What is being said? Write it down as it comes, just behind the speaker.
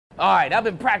All right, I've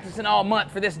been practicing all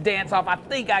month for this dance-off. I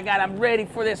think I'm ready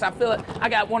for this. I feel it. I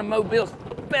got one of Mobile's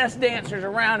best dancers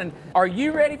around, and are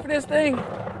you ready for this thing?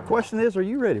 Question is, are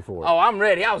you ready for it? Oh, I'm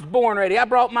ready. I was born ready. I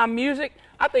brought my music.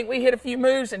 I think we hit a few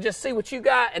moves and just see what you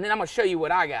got, and then I'm gonna show you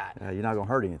what I got. You're not gonna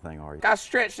hurt anything, are you? Got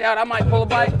stretched out. I might pull a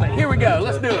bite, but here we go.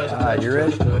 Let's do it. All right, you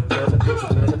ready?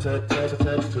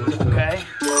 Okay.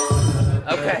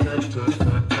 Okay.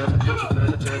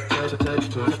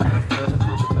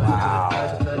 Wow.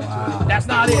 That's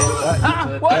not it.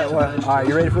 What? All right,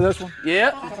 you ready for this one?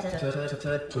 Yep.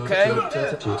 Okay.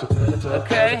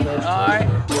 Okay. All right.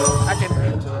 I can.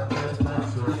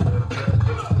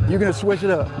 You're gonna switch it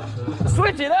up.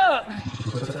 Switch it up.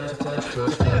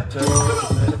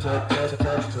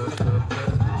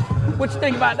 What you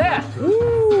think about that?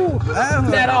 Woo! Is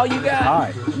that all you got? All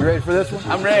right, you ready for this one?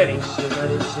 I'm ready.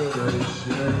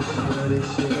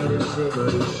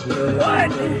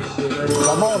 What?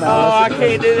 Come on now. Oh, I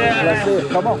can't do that. Let's see it.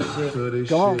 Come on.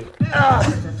 Come on.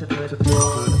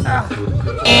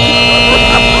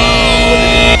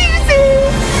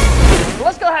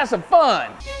 Let's go have some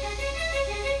fun.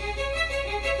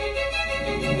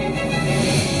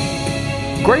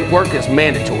 Great work is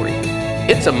mandatory.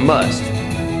 It's a must.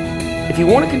 If you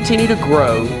want to continue to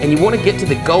grow and you want to get to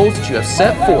the goals that you have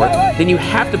set forth, then you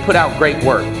have to put out great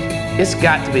work. It's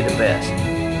got to be the best.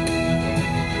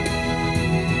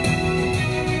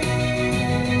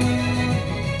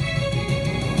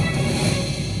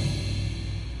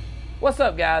 What's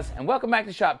up, guys, and welcome back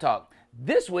to Shop Talk.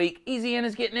 This week, Easy In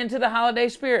is getting into the holiday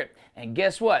spirit, and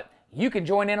guess what? You can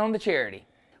join in on the charity.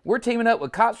 We're teaming up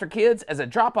with Cops for Kids as a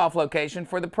drop-off location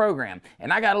for the program,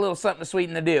 and I got a little something to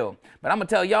sweeten the deal, but I'm gonna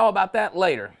tell y'all about that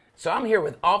later. So I'm here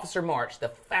with Officer March, the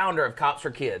founder of Cops for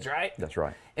Kids, right? That's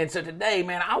right. And so today,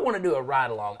 man, I want to do a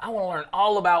ride-along. I want to learn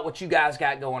all about what you guys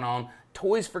got going on,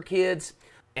 toys for kids,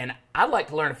 and I'd like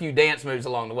to learn a few dance moves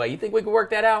along the way. You think we can work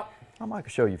that out? I might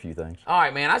show you a few things. All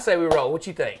right, man, I say we roll. What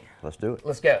you think? Let's do it.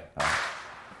 Let's go. All right.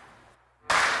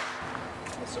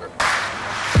 Yes, sir.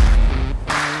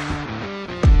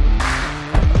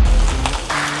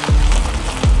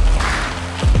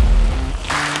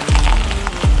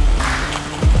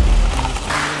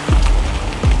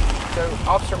 So,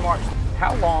 Officer March,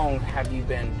 how long have you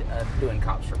been doing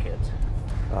Cops for Kids?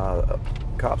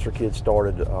 Cops for Kids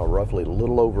started roughly a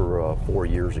little over 4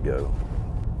 years ago,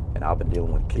 and I've been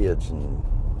dealing with kids and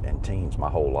teens my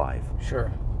whole life.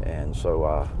 Sure. And so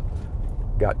I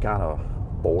got kind of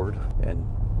bored, and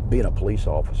being a police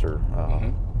officer,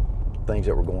 things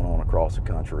that were going on across the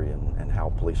country and how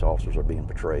police officers are being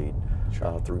portrayed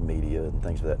through media and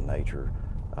things of that nature.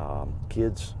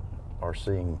 Kids are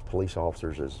seeing police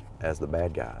officers as the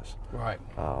bad guys. Right.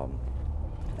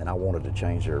 And I wanted to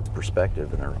change their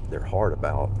perspective and their heart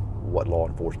about what law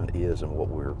enforcement is and what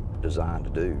we're designed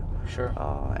to do. Sure.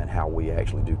 And how we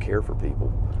actually do care for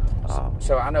people.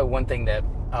 So I know one thing that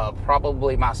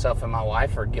probably myself and my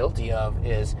wife are guilty of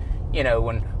is, you know,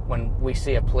 when we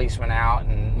see a policeman out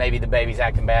and maybe the baby's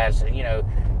acting bad, so, you know,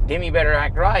 Dim, you better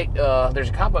act right. There's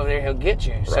a cop over there, he'll get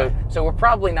you. Right. So we're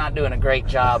probably not doing a great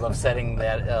job of setting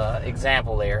that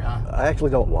example there, huh? I actually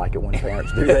don't like it when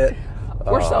parents do that.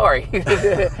 We're sorry.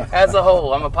 As a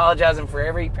whole, I'm apologizing for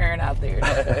every parent out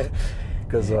there.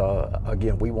 Because,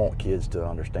 again, we want kids to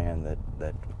understand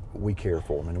that we care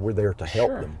for them and we're there to help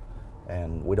them.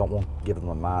 And we don't want to give them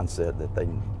a mindset that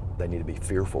they need to be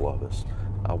fearful of us.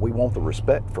 We want the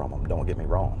respect from them, don't get me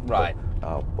wrong. Right.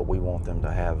 But we want them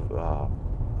to have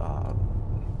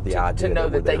the idea to know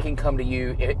that they there. can come to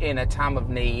you in a time of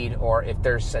need, or if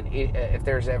there's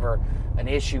ever an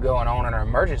issue going on in an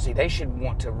emergency, they should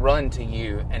want to run to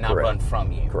you and not run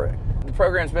from you. Correct. The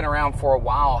program's been around for a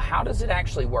while. How does it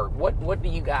actually work? What do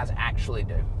you guys actually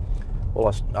do?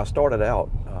 Well, I started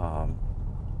out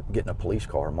getting a police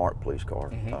car, a marked police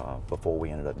car, before we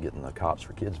ended up getting the Cops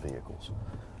for Kids vehicles.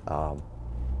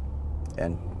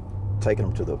 And taking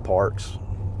them to the parks,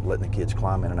 letting the kids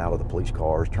climb in and out of the police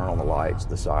cars, turn on the lights,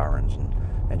 the sirens,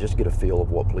 and just get a feel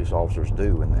of what police officers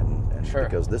do, and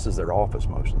because this is their office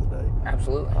most of the day.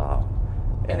 Absolutely.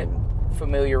 And it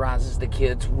familiarizes the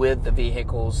kids with the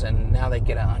vehicles, and now they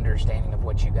get an understanding of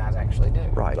what you guys actually do.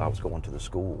 Right. I was going to the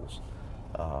schools,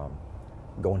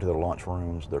 going to their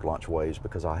lunchrooms, their lunchways,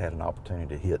 because I had an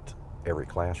opportunity to hit every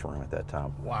classroom at that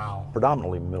time. Wow.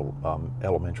 Predominantly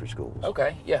elementary schools.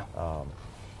 Okay, yeah.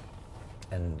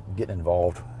 And getting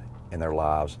involved in their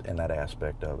lives in that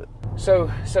aspect of it.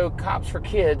 So Cops for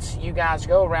Kids, you guys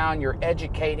go around, you're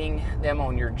educating them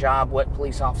on your job, what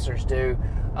police officers do.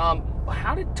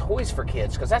 how did Toys for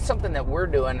Kids, because that's something that we're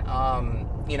doing,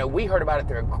 you know, we heard about it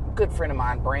through a good friend of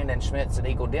mine, Brandon Schmitz at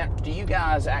Eagle Dent. Do you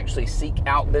guys actually seek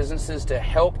out businesses to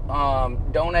help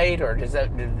donate, or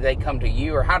do they come to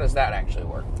you, or how does that actually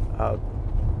work?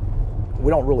 We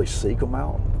don't really seek them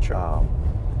out, Sure.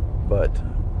 but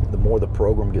the more the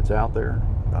program gets out there,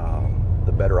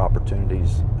 the better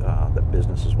opportunities that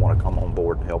businesses want to come on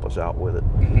board and help us out with it.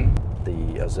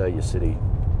 The Azalea City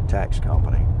Tax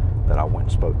Company that I went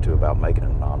and spoke to about making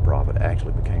it a nonprofit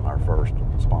actually became our first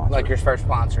sponsor. Like your first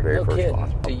sponsor? Very no first kidding.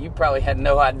 sponsor. So you probably had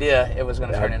no idea it was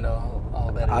going to turn into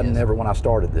all that it is. When I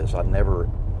started this, I never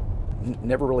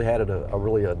really had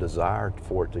a desire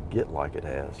for it to get like it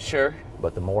has. Sure.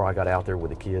 But the more I got out there with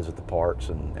the kids at the parks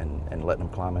and letting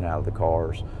them climb in and out of the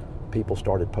cars, people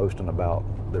started posting about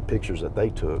their pictures that they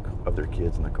took of their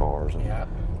kids in the cars.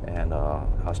 And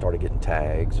I started getting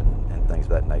tags and things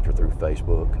of that nature through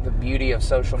Facebook. The beauty of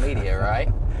social media,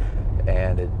 right?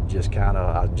 And it just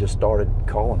I just started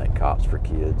calling it Cops for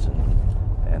Kids,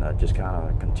 and I just kind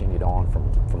of continued on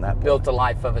from that point. Built a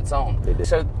life of its own. It did.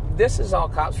 So this is all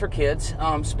Cops for Kids.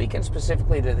 Speaking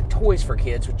specifically to the Toys for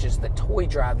Kids, which is the toy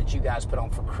drive that you guys put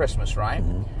on for Christmas, right?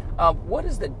 What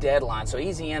is the deadline? So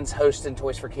Easy N's hosting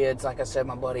Toys for Kids. Like I said,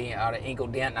 my buddy out at Eagle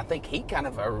Dent, and I think he kind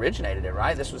of originated it,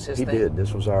 right? This was his thing? He did.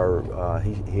 This was our,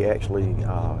 he actually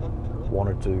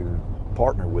wanted to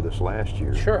partner with us last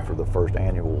year for the first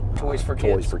annual Toys for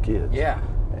Kids. Yeah.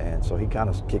 And so he kind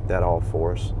of kicked that off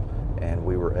for us, and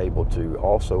we were able to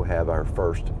also have our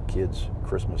first kids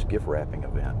Christmas gift wrapping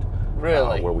event.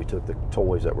 Really? Where we took the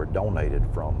toys that were donated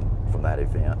from that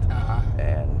event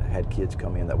and had kids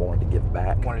come in that wanted to give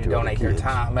back. Wanted to donate their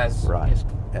time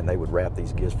and they would wrap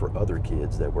these gifts for other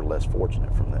kids that were less fortunate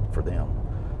for them.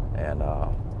 And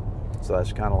so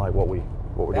that's kind of like what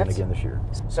we're doing again this year.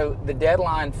 So the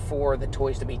deadline for the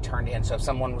toys to be turned in, so if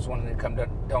someone was wanting to come to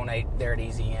donate there at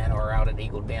Easy N or out at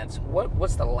Eagle Dents,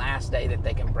 what's the last day that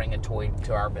they can bring a toy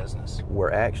to our business?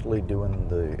 We're actually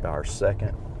doing our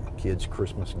second kids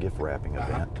Christmas gift wrapping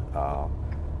event,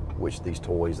 which these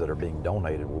toys that are being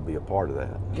donated will be a part of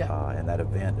that. And that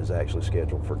event is actually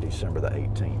scheduled for December the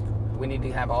 18th. We need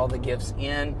to have all the gifts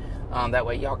in, that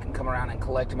way y'all can come around and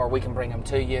collect them, or we can bring them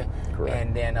to you. Correct.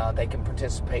 And then they can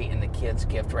participate in the kids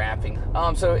gift wrapping.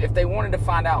 So if they wanted to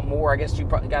find out more, I guess you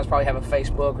guys probably have a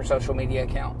Facebook or social media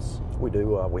accounts. We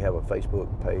do. We have a Facebook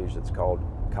page that's called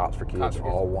Cops for Kids,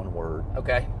 all one word.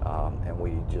 Okay. And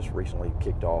we just recently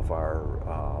kicked off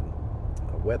our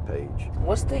web page.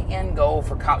 What's the end goal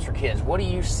for Cops for Kids? What do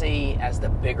you see as the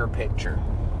bigger picture?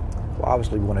 Well,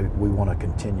 obviously, we want to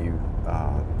continue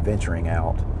venturing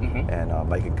out and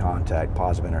making contact,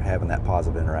 having that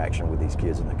positive interaction with these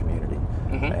kids in the community.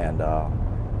 And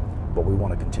but we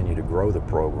want to continue to grow the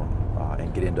program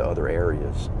and get into other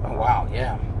areas. Oh, wow,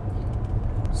 yeah.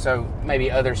 So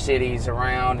maybe other cities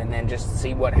around, and then just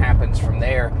see what happens from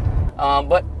there.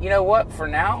 But you know what? For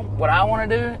now, what I want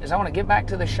to do is I want to get back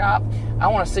to the shop. I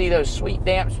want to see those sweet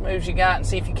dance moves you got and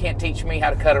see if you can't teach me how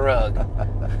to cut a rug.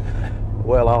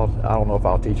 Well, I don't know if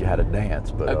I'll teach you how to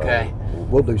dance, but okay.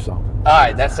 We'll do something. All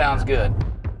right, that sounds good.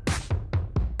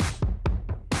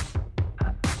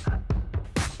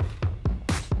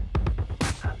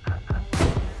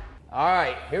 All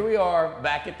right, here we are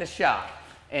back at the shop.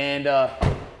 And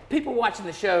people watching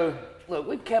the show, look,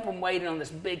 we've kept them waiting on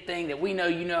this big thing that we know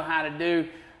you know how to do.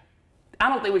 I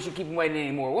don't think we should keep them waiting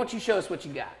anymore. Why don't you show us what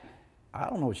you got? I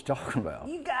don't know what you're talking about.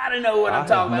 You gotta know what I'm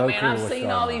talking about, man. I've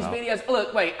seen all these videos.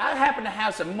 Look, wait, I happen to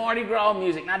have some Mardi Gras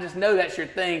music, and I just know that's your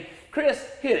thing. Chris,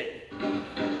 hit it.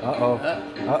 Uh-oh.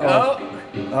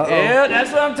 Yeah, that's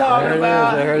what I'm talking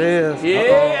about. There it is.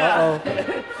 Yeah.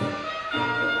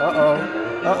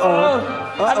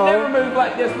 I've never moved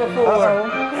like this before.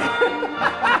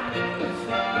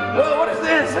 Well, what is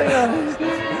this?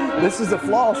 This is the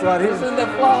floss right here. This is the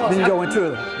floss. Then you go into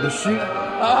the chute.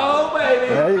 Oh, baby.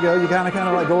 There you go. You kind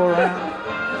of like go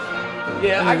around.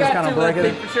 Yeah, I got two left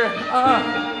feet for sure.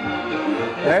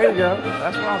 There you go.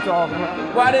 That's what I'm talking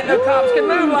about. Well, I didn't know cops could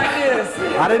move like this.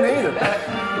 I didn't either.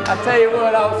 I tell you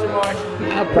what, Officer Marsh,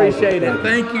 I appreciate it.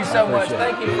 Thank you so much.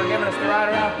 Thank you for giving us the ride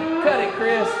around. Cut it,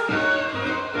 Chris.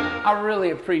 I really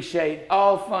appreciate,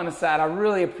 all fun aside, I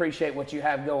really appreciate what you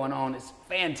have going on. It's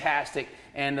fantastic,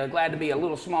 and glad to be a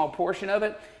little small portion of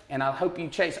it. And I hope you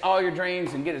chase all your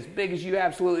dreams and get as big as you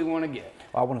absolutely want to get.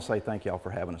 I want to say thank y'all for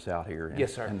having us out here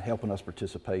and helping us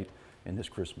participate in this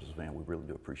Christmas event. We really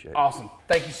do appreciate it. Awesome.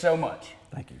 Thank you so much.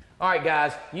 Thank you. All right,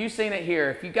 guys, you've seen it here.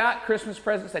 If you got Christmas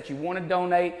presents that you want to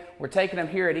donate, we're taking them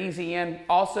here at Easy N.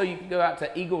 Also, you can go out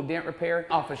to Eagle Dent Repair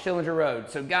off of Schillinger Road.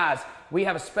 So, guys, we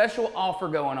have a special offer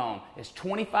going on. It's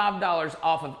 $25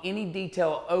 off of any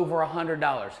detail over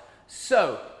 $100.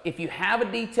 So if you have a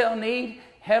detail need,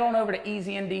 head on over to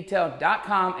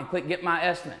easynDetail.com and click Get My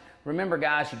Estimate. Remember,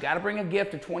 guys, you got to bring a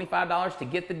gift of $25 to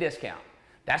get the discount.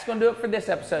 That's going to do it for this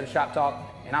episode of Shop Talk,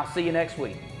 and I'll see you next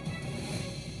week.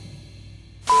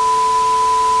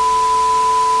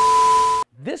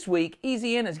 This week,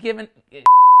 Easy In is giving.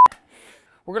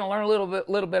 We're going to learn a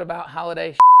little bit about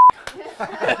holiday.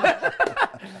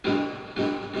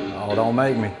 Oh, don't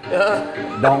make me.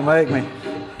 Don't make me.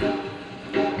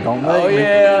 Don't make me. Oh,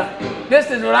 yeah. This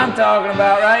is what I'm talking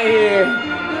about right here.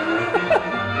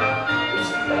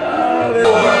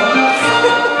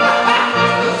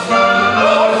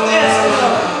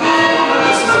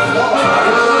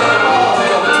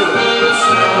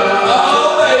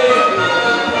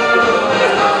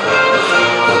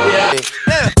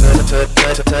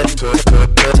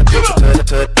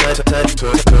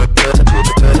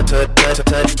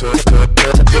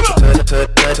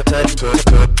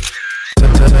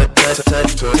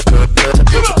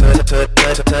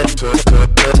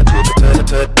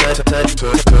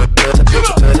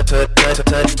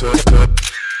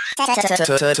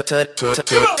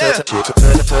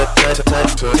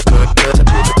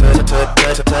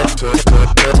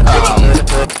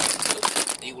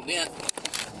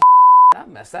 I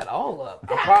messed that all up.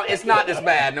 It's not this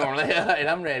bad normally.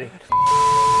 I'm ready.